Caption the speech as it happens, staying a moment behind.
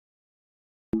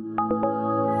Hello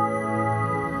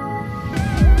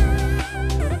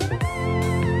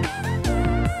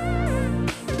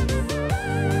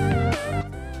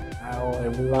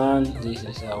everyone, this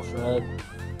is Alfred,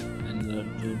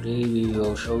 and today we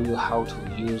will show you how to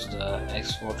use the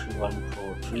X431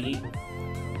 Pro 3,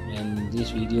 and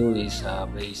this video is a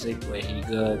basic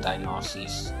vehicle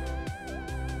diagnosis.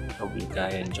 Hope you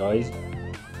guys enjoy.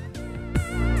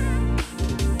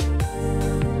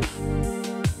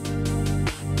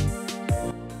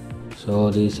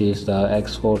 So this is the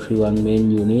X431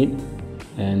 main unit,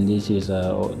 and this is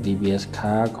a DBS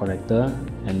car connector,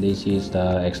 and this is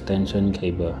the extension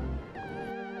cable.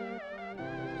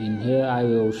 In here I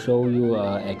will show you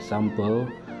an example,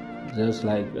 just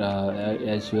like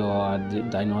as you are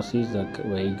diagnosis the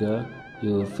vehicle,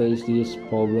 you face this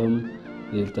problem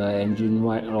with the engine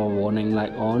light or warning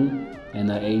light on and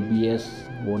the ABS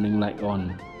warning light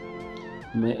on.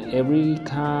 Every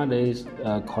car there is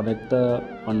a connector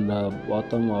on the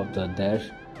bottom of the dash,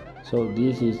 so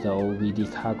this is the OBD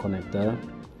car connector.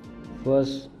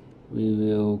 First we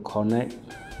will connect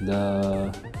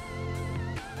the,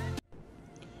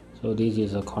 so this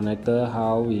is a connector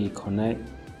how we connect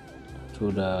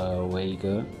to the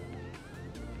vehicle.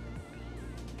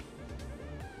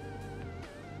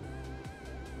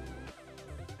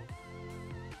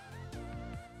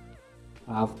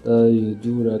 After you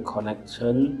do the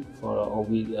connection for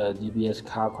the DBS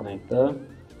car connector,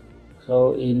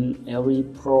 so in every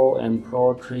Pro and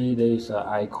Pro 3 there is an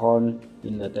icon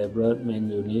in the tablet main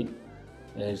unit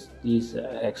as this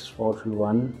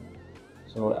X431.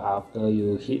 So after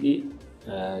you hit it,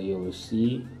 you will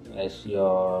see as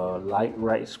your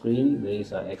right screen there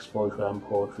is a X431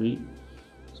 Pro 3.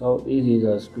 So this is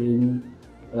a screen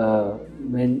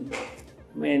main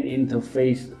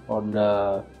interface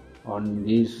on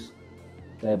this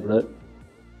tablet.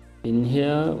 In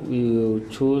here we will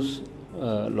choose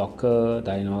local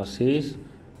diagnosis,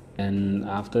 and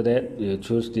after that you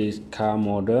choose this car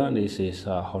model. This is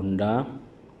Honda,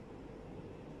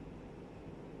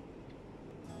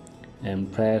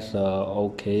 and press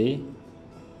OK.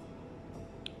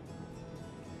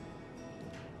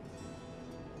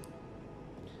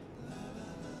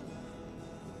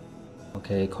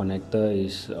 Okay, connector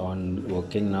is on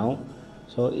working now.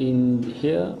 So in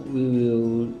here we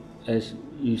will, as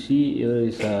you see, here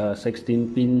is a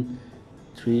 16 pin,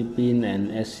 3 pin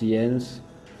and SCNs.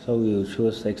 So we will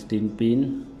choose 16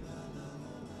 pin.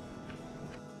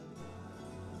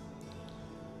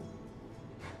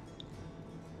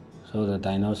 So the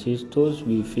diagnosis tools,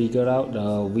 we figure out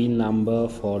the VIN number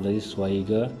for this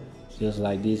vehicle, just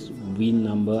like this VIN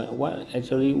number. What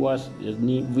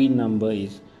the VIN number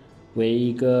is?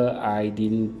 Vehicle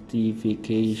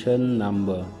identification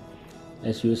number.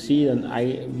 As you see an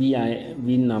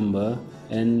VIN number,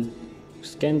 and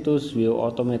scan tools will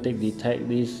automatically detect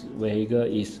this vehicle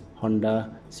is Honda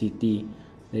City.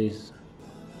 This,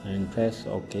 and press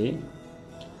OK.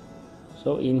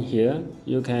 So in here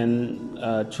you can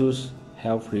choose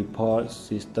health report,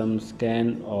 system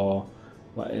scan, or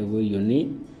whatever you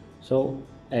need. So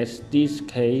as this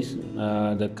case,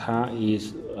 the car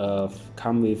is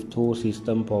come with 2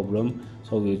 system problem,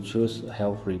 so we choose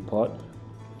health report.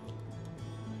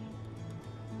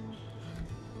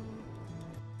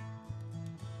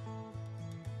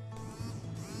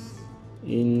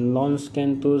 In launch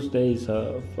scan tools, there is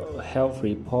a health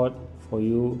report for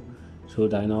you to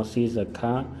diagnose the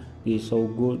car. This is so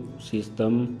good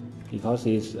system because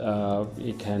it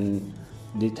can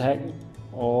detect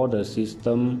all the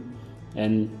system,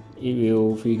 and it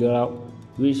will figure out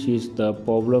which is the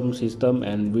problem system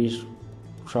and which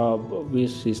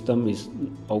system is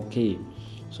okay.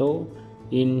 So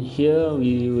in here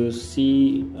we will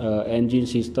see engine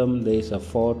system, there is a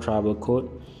 4 trouble code,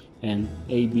 and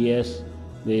ABS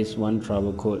there is 1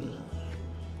 trouble code.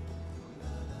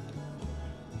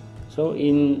 So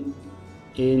in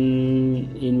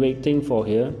waiting for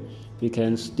here, we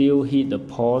can still hit the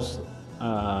pause,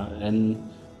 and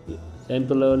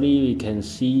temporarily we can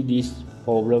see this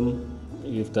problem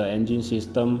with the engine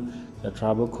system. The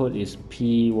trouble code is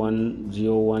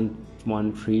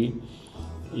P10113,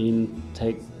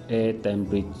 intake air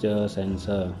temperature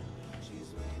sensor.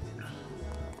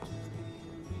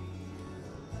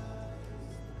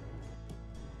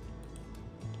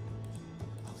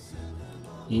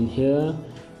 In here,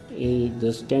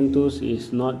 the scan tools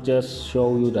is not just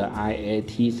show you the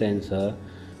IAT sensor.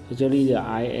 Actually, the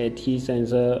IAT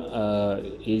sensor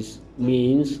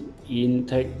means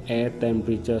intake air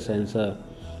temperature sensor.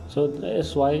 So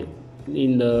that's why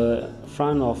in the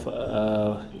front of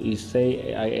it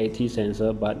say IAT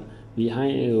sensor, but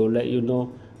behind it will let you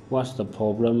know what's the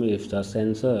problem if the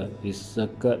sensor is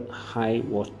circuit high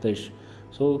voltage.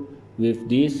 So with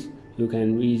this you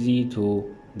can easy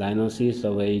to diagnose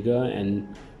the vehicle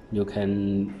and you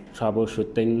can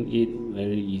troubleshooting it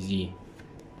very easy.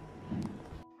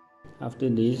 After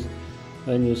this,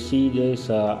 when you see this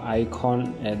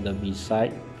icon at the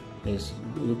beside,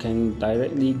 you can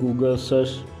directly Google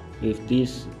search if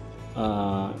this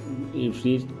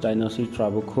diagnostic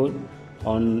trouble code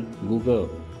on Google.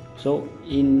 So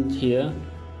in here,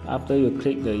 after you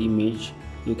click the image,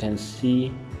 you can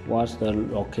see what's the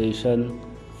location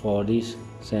for this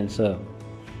sensor.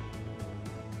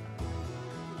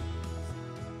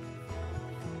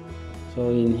 So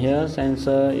in here,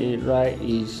 sensor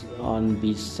is on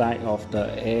beside of the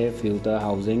air filter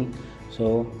housing.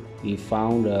 So we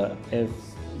found the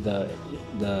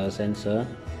sensor.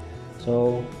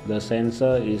 So the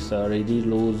sensor is already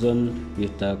loosened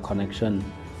with the connection.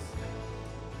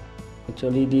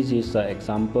 Actually, this is an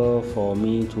example for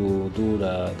me to do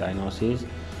the diagnosis.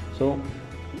 So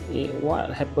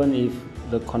what happens if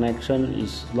the connection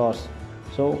is lost?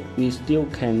 So we still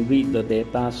can read the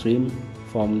data stream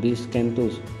from this scan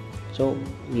tools. So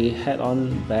we head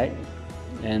on back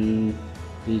and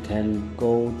we can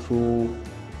go through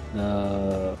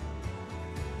the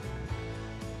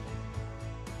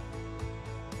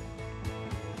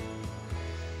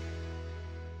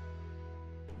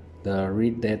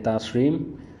read data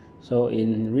stream. So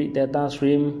in read data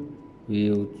stream,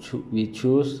 we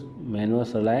choose manual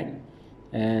select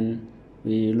and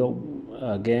we look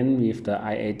again with the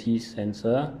IAT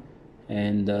sensor,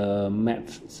 and the map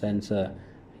sensor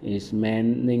is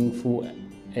meaningful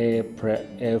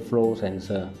airflow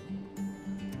sensor.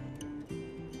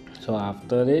 So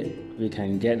after it, we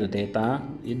can get the data.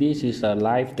 This is a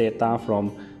live data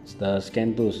from the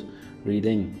scan tools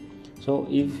reading. So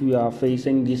if you are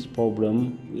facing this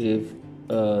problem, if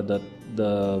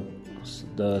the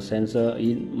sensor,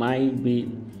 it might be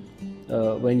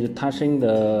when you're touching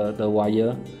the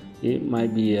wire, it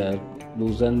might be a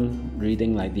loosened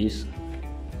reading like this.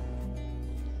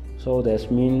 So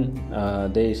that means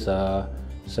there is a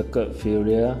circuit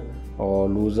failure or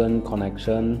loosened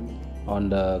connection on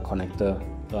the connector.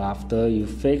 So after you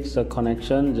fix the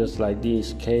connection, just like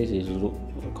this case is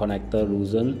connector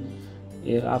loosened,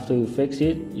 if after you fix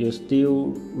it, you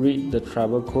still read the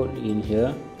trouble code in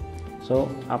here. So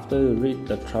after you read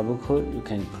the trouble code, you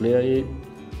can clear it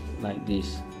like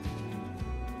this.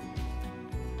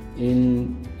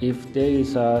 If there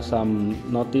is some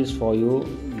notice for you,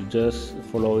 you just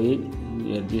follow it.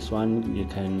 This one you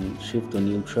can shift to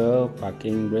neutral,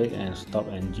 parking brake, and stop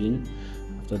engine.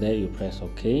 After that you press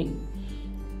OK.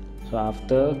 So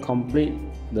after complete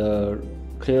the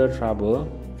clear trouble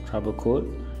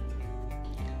code.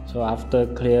 So after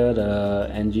clear the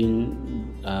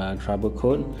engine trouble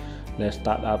code, let's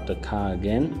start up the car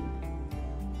again.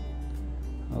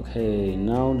 Okay,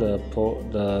 now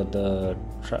the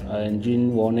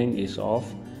engine warning is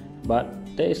off, but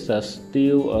there is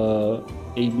still a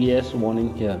ABS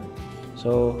warning here.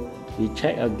 So we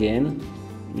check again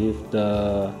with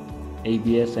the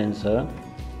ABS sensor.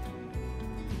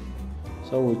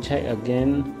 So we check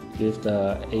again with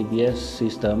the ABS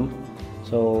system.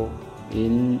 So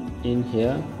in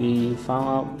here we found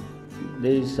out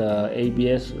this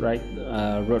ABS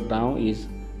wrote down is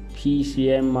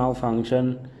PCM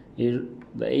malfunction.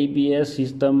 The ABS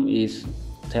system is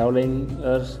telling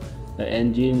us the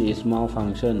engine is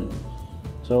malfunction.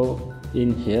 So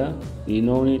in here we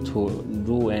no need to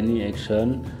do any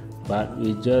action, but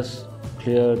we just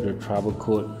clear the trouble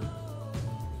code.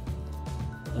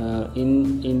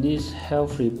 In this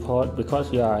health report,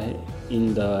 because you are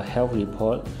in the health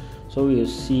report, so you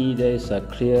see there is a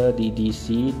clear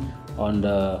DDC on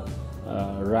the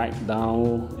right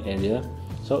down area.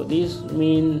 So this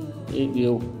means it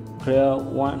will clear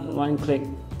one click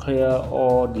clear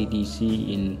all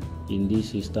DDC in this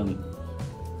system.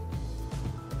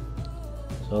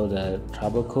 So the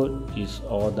trouble code is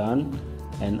all done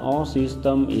and all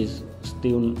system is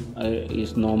still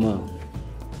is normal.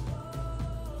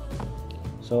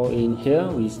 So in here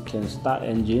we can start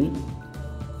engine.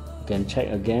 You can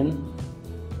check again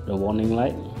the warning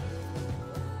light.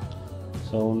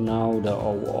 So now the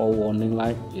all warning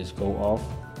light is go off.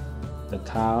 The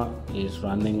car is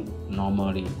running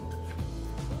normally.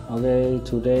 Okay,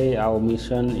 today our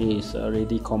mission is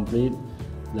already complete.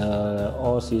 The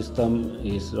all system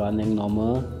is running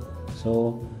normal.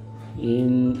 So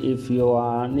if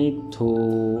you need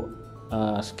to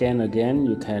scan again,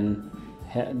 you can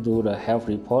do the health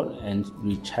report and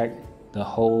recheck the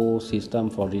whole system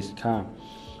for this car.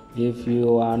 If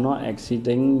you are not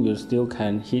exiting, you still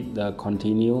can hit the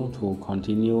continue to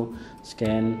continue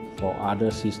scan for other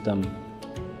system.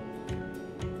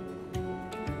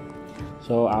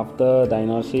 So after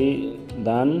diagnosis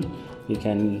done, you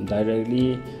can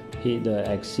directly hit the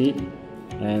exit.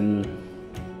 And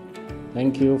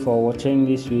thank you for watching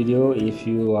this video. If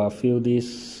you feel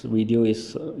this video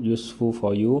is useful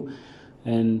for you,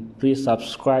 and please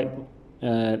subscribe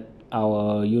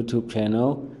our YouTube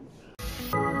channel